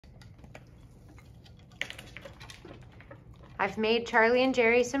I've made Charlie and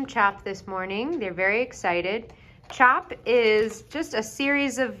Gerry some chop this morning. They're very excited. Chop is just a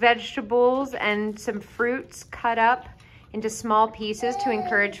series of vegetables and some fruits cut up into small pieces to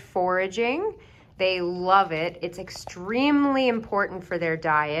encourage foraging. They love it. It's extremely important for their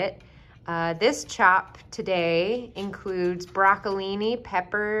diet. This chop today includes broccolini,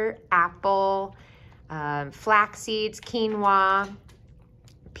 pepper, apple, flax seeds, quinoa,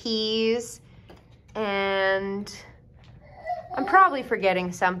 peas, and I'm probably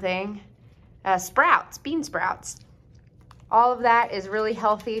forgetting something. Sprouts, bean sprouts. All of that is really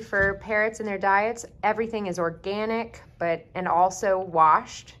healthy for parrots and their diets. Everything is organic, and also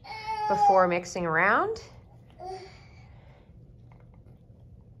washed before mixing around.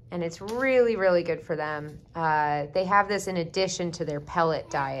 And it's really, really good for them. They have this in addition to their pellet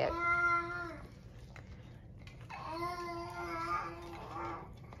diet.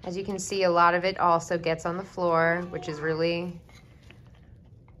 As you can see, a lot of it also gets on the floor, which is really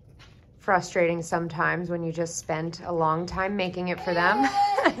frustrating sometimes when you just spent a long time making it for them.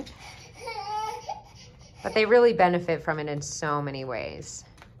 But they really benefit from it in so many ways.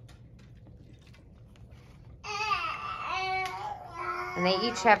 And they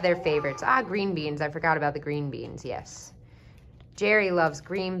each have their favorites. Green beans. I forgot about the green beans, yes. Gerry loves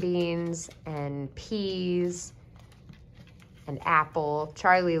green beans and peas and apple.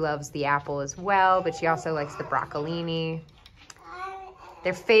 Charlie loves the apple as well, but she also likes the broccolini.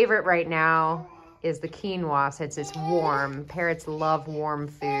 Their favorite right now is the quinoa, since it's warm. Parrots love warm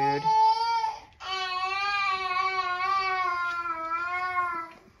food.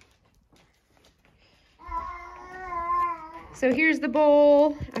 So here's the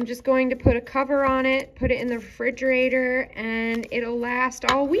bowl. I'm just going to put a cover on it, put it in the refrigerator, and it'll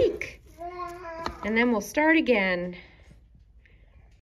last all week. And then we'll start again.